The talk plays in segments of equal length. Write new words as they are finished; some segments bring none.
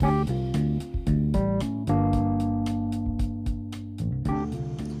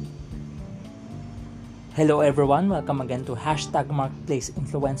Hello everyone! Welcome again to Hashtag Marketplace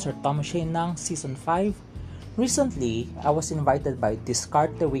Influencer Tom Shane ng Season 5. Recently, I was invited by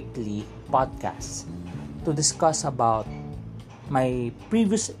Discarte Weekly podcast to discuss about my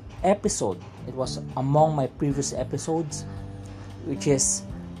previous episode. It was among my previous episodes, which is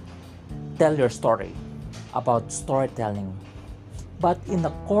Tell Your Story, about storytelling. But in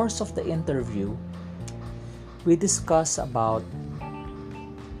the course of the interview, we discuss about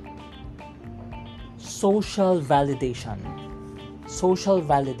social validation,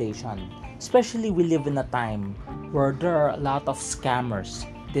 especially we live in a time where there are a lot of scammers,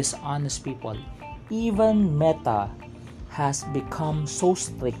 dishonest people. Even Meta has become so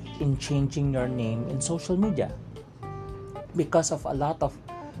strict in changing your name in social media because of a lot of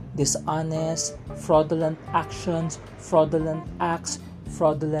dishonest, fraudulent actions, fraudulent acts,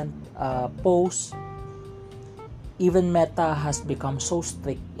 fraudulent posts. Even Meta has become so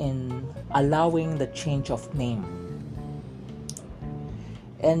strict in allowing the change of name.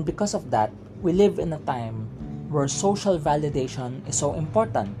 And because of that, we live in a time where social validation is so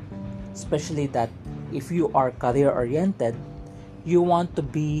important, especially that if you are career-oriented, you want to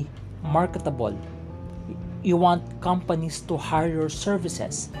be marketable. You want companies to hire your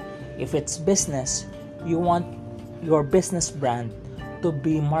services. If it's business, you want your business brand to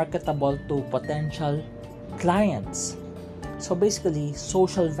be marketable to potential clients. So basically,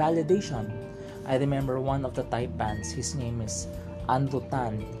 social validation. I remember one of the Taipans, his name is Andrew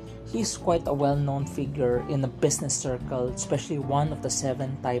Tan. He's quite a well-known figure in the business circle, especially one of the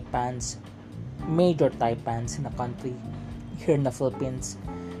 7 Taipans, major Taipans in the country, here in the Philippines.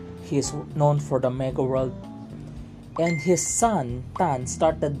 He is known for the Mega World. And his son, Tan,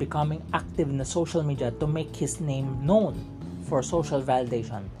 started becoming active in the social media to make his name known for social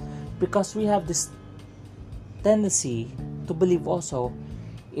validation. Because we have this tendency to believe also,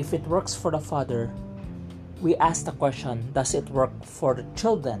 if it works for the father, we ask the question, does it work for the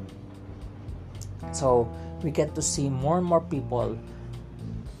children? So we get to see more and more people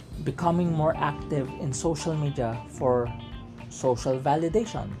becoming more active in social media for social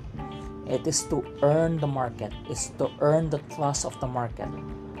validation. It is to earn the market, it's to earn the trust of the market.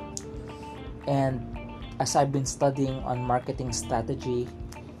 And as I've been studying on marketing strategy,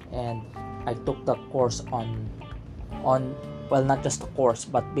 and I took the course on well, not just the course,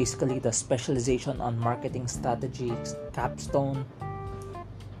 but basically the specialization on marketing strategy, capstone.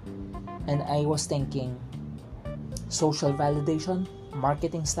 And I was thinking, social validation,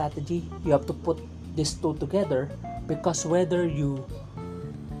 marketing strategy, you have to put these two together, because whether you,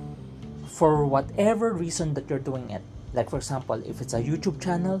 for whatever reason that you're doing it, like for example, if it's a YouTube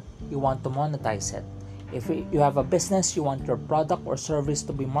channel, you want to monetize it. If you have a business, you want your product or service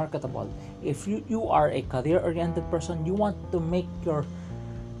to be marketable. If you are a career-oriented person, you want to make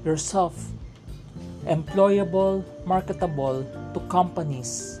yourself employable, marketable to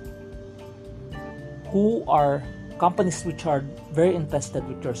companies which are very interested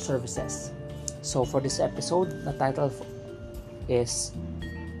with your services. So for this episode, the title is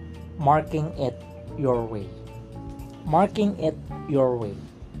Marking It Your Way. Marking it your way.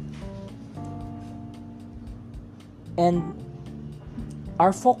 And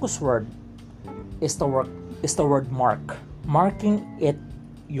our focus word is the word mark. Marking it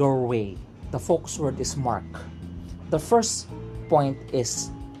your way. The focus word is mark. The first point is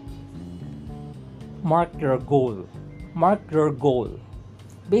mark your goal. Mark your goal.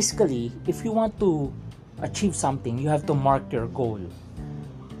 Basically, if you want to achieve something, you have to mark your goal.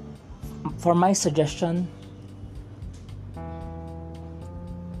 For my suggestion,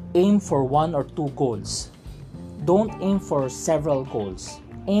 aim for 1 or 2 goals. Don't aim for several goals.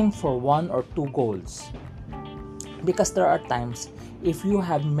 Aim for 1 or 2 goals. Because there are times, if you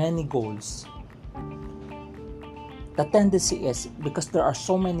have many goals, the tendency is, because there are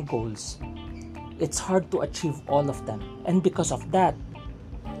so many goals, it's hard to achieve all of them. And because of that,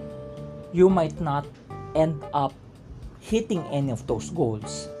 you might not end up hitting any of those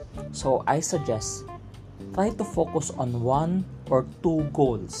goals. So I suggest, try to focus on 1 or 2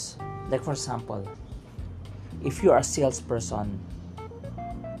 goals. Like for example, if you are a salesperson,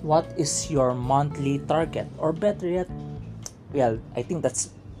 what is your monthly target? Or better yet, well, I think that's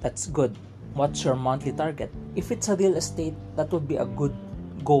good. What's your monthly target? If it's a real estate, that would be a good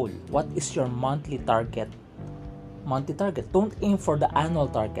goal. What is your monthly target? Don't aim for the annual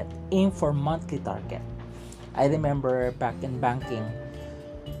target. Aim for monthly target. I remember back in banking,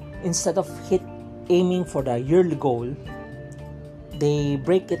 instead of aiming for the yearly goal, they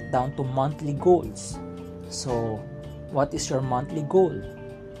break it down to monthly goals. So, what is your monthly goal?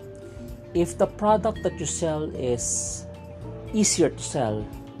 If the product that you sell is easier to sell,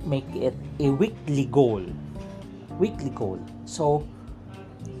 make it a weekly goal. So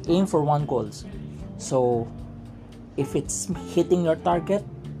aim for one goal. So if it's hitting your target,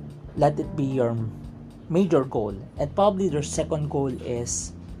 let it be your major goal. And probably your second goal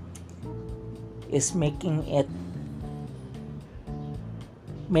is making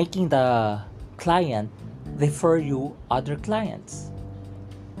the client refer you other clients.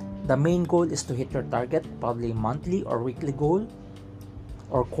 The main goal is to hit your target, probably monthly or weekly goal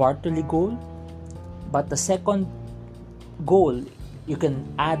or quarterly goal. But the second goal you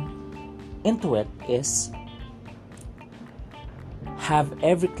can add into it is have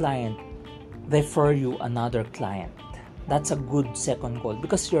every client refer you another client. That's a good second goal,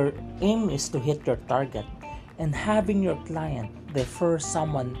 because your aim is to hit your target, and having your client refer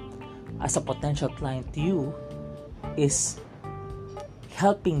someone as a potential client to you is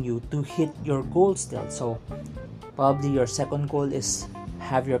helping you to hit your goal still. So probably your second goal is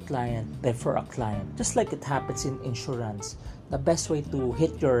have your client refer a client, just like it happens in insurance. The best way to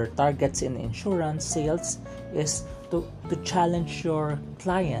hit your targets in insurance sales is to challenge your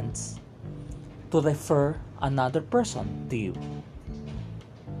clients to refer another person to you.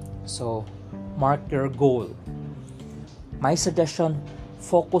 So mark your goal. My suggestion,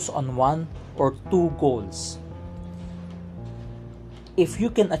 focus on one or two goals. If you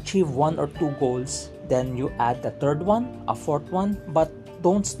can achieve one or two goals, then you add the third one, a fourth one, but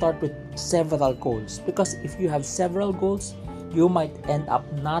don't start with several goals, because if you have several goals, you might end up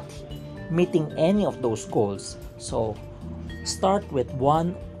not meeting any of those goals. So start with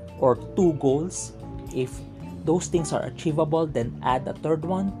one or two goals. If those things are achievable, then add a third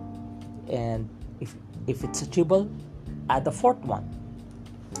one, and if it's achievable, add a fourth one.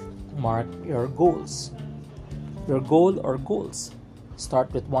 Mark your goals. Your goal or goals.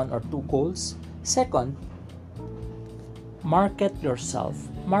 Start with one or two goals. Second, market yourself.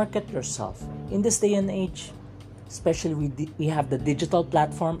 Market yourself. In this day and age, especially we have the digital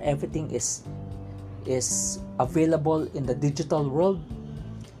platform. Everything is available in the digital world.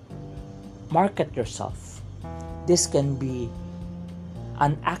 Market yourself. This can be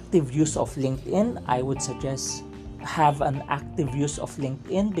an active use of LinkedIn. I would suggest have an active use of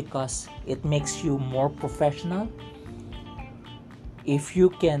LinkedIn because it makes you more professional. If you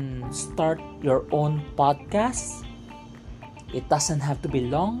can start your own podcast, it doesn't have to be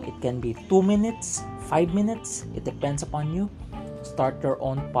long. It can be 2 minutes, 5 minutes. It depends upon you. Start your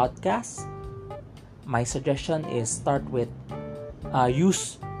own podcast. My suggestion is start with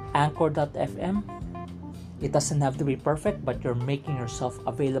use Anchor.fm. It doesn't have to be perfect, but you're making yourself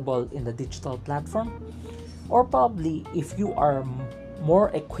available in the digital platform. Or probably if you are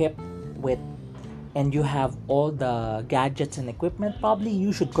more equipped with and you have all the gadgets and equipment, probably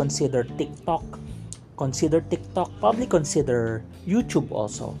you should consider TikTok. Probably consider YouTube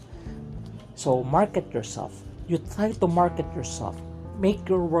also. So market yourself. You try to market yourself. Make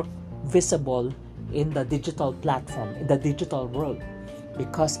your work visible in the digital platform, in the digital world.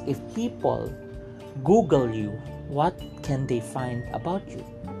 Because if people Google you, what can they find about you?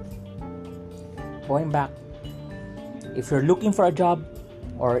 Going back, if you're looking for a job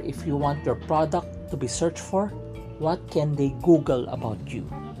or if you want your product to be searched for, what can they Google about you?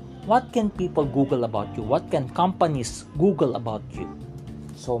 What can people Google about you? What can companies Google about you?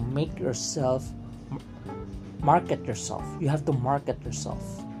 So make yourself, market yourself. You have to market yourself.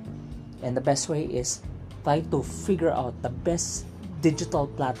 And the best way is try to figure out the best digital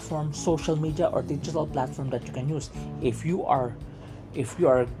platform, social media or digital platform that you can use. If you are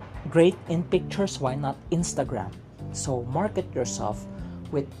great in pictures, why not Instagram? So market yourself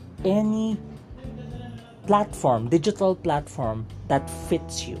with any platform, digital platform that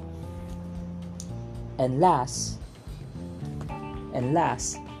fits you. And last,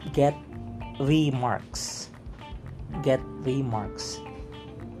 get remarks.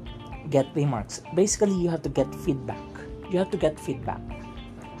 Basically, you have to get feedback.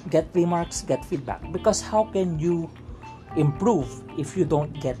 Get remarks, get feedback. Because how can you improve if you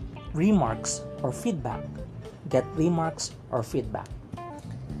don't get remarks or feedback? Get remarks or feedback.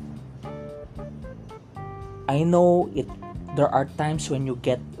 I know there are times when you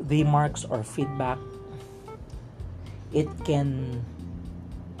get remarks or feedback, it can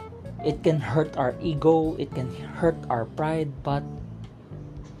hurt our ego, it can hurt our pride, but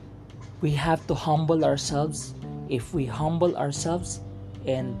we have to humble ourselves. If we humble ourselves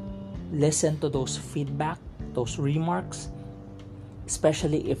and listen to those feedback, those remarks,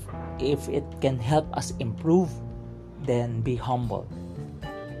 especially if it can help us improve, then be humble.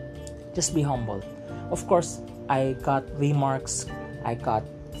 Just be humble. Of course, I got remarks, I got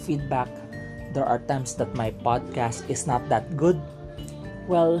feedback. There are times that my podcast is not that good.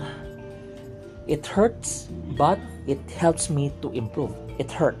 Well, it hurts, but it helps me to improve.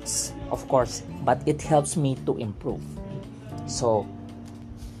 It hurts, of course, but it helps me to improve. So,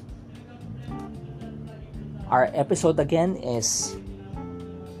 our episode again is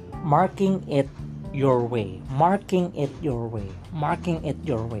marking it your way. Marking it your way. Marking it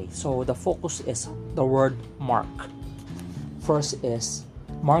your way. So, the focus is the word mark. First is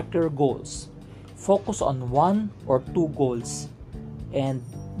mark your goals. Focus on one or two goals, and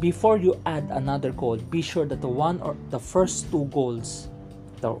before you add another goal, be sure that the one or two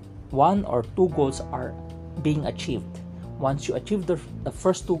goals are being achieved. Once you achieve the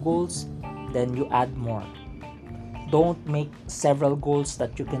first two goals, then you add more. Don't make several goals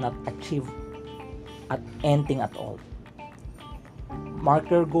that you cannot achieve at anything at all. Mark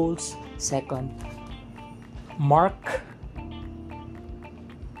your goals. Second, market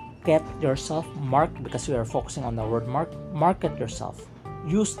yourself. Because we are focusing on the word market yourself.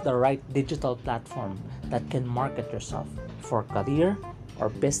 Use the right digital platform that can market yourself for career or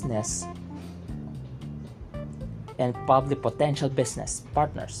business and probably potential business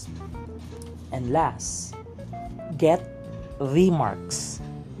partners. And last, get remarks.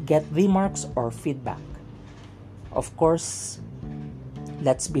 Get remarks or feedback. Of course,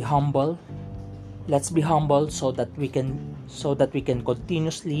 let's be humble. Let's be humble so that we can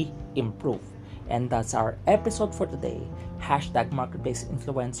continuously improve. And that's our episode for today. #Marketplace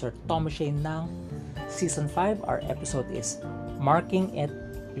Influencer Tommy Shane ng Season 5. Our episode is Marking It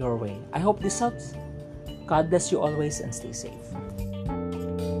Your Way. I hope this helps. God bless you always and stay safe.